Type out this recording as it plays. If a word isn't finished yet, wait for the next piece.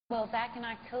Well, back in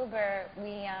October,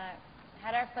 we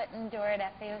had our foot in the door at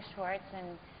FAO Schwartz,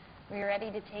 and we were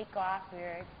ready to take off. We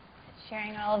were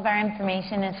sharing all of our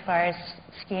information as far as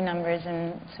SKU numbers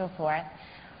and so forth.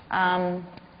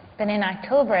 But in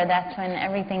October, that's when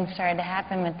everything started to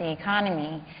happen with the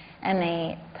economy, and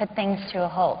they put things to a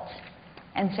halt.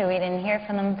 And so we didn't hear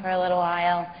from them for a little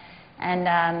while,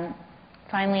 and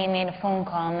finally I made a phone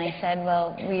call, and they said,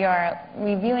 well, we are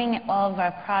reviewing all of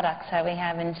our products that we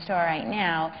have in store right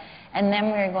now, and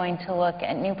then we're going to look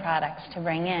at new products to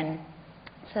bring in.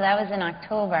 So that was in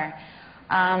October.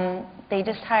 They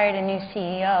just hired a new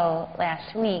CEO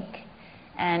last week,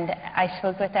 and I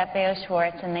spoke with FAO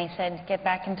Schwartz, and they said, get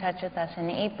back in touch with us in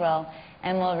April,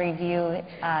 and we'll review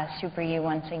Super U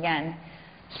once again.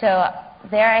 So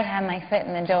there I had my foot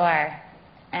in the door,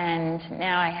 and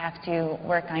now I have to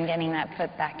work on getting that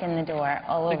foot back in the door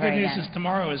all over again. The good news is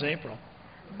tomorrow is April.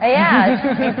 Yeah,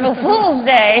 it's April Fool's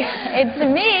Day. It's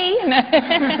me.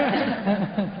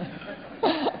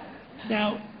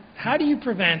 Now, how do you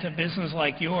prevent a business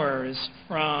like yours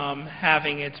from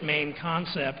having its main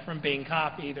concept from being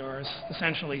copied or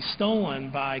essentially stolen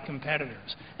by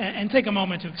competitors? And take a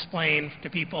moment to explain to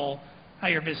people how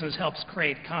your business helps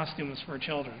create costumes for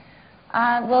children.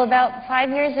 Well, about 5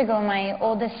 years ago, my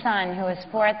oldest son, who was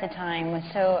 4 at the time, was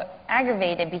so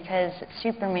aggravated because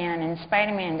Superman and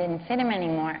Spider-Man didn't fit him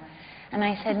anymore. And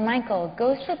I said, Michael,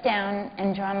 go sit down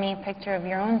and draw me a picture of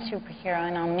your own superhero,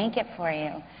 and I'll make it for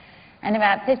you. And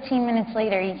about 15 minutes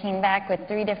later, he came back with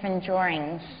 3 different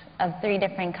drawings of 3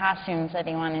 different costumes that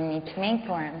he wanted me to make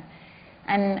for him.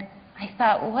 And I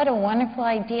thought, what a wonderful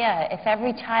idea if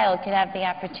every child could have the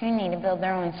opportunity to build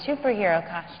their own superhero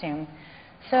costume.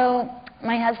 So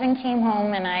my husband came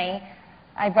home, and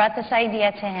I brought this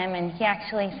idea to him, and he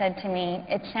actually said to me,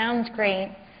 it sounds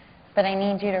great, but I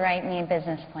need you to write me a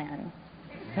business plan.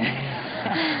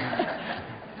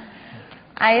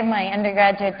 I have my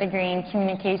undergraduate degree in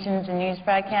communications and news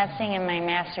broadcasting and my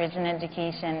master's in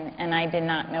education, and I did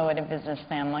not know what a business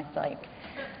plan looked like.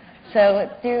 So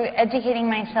through educating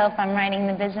myself on writing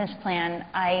the business plan,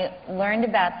 I learned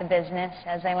about the business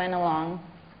as I went along.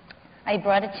 I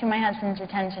brought it to my husband's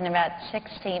attention about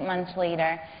 6 to 8 months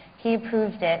later. He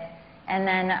approved it, and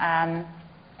then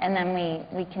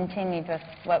we continued with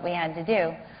what we had to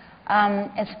do.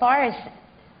 As far as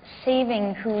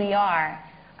saving who we are,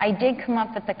 I did come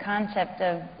up with the concept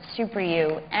of Super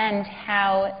U and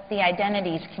how the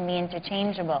identities can be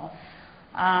interchangeable.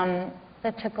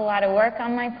 That took a lot of work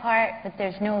on my part, but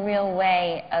there's no real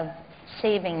way of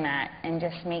saving that and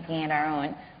just making it our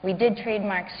own. We did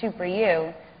trademark Super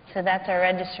U, so that's our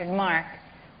registered mark.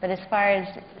 But as far as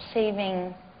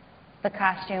saving the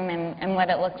costume and what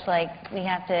it looks like, we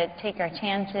have to take our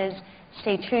chances,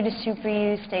 stay true to Super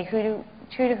U, stay true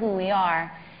to who we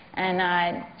are,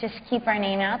 and just keep our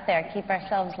name out there, keep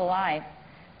ourselves alive.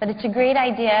 But it's a great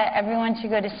idea. Everyone should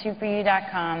go to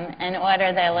superu.com and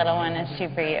order their little one as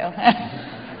Super U.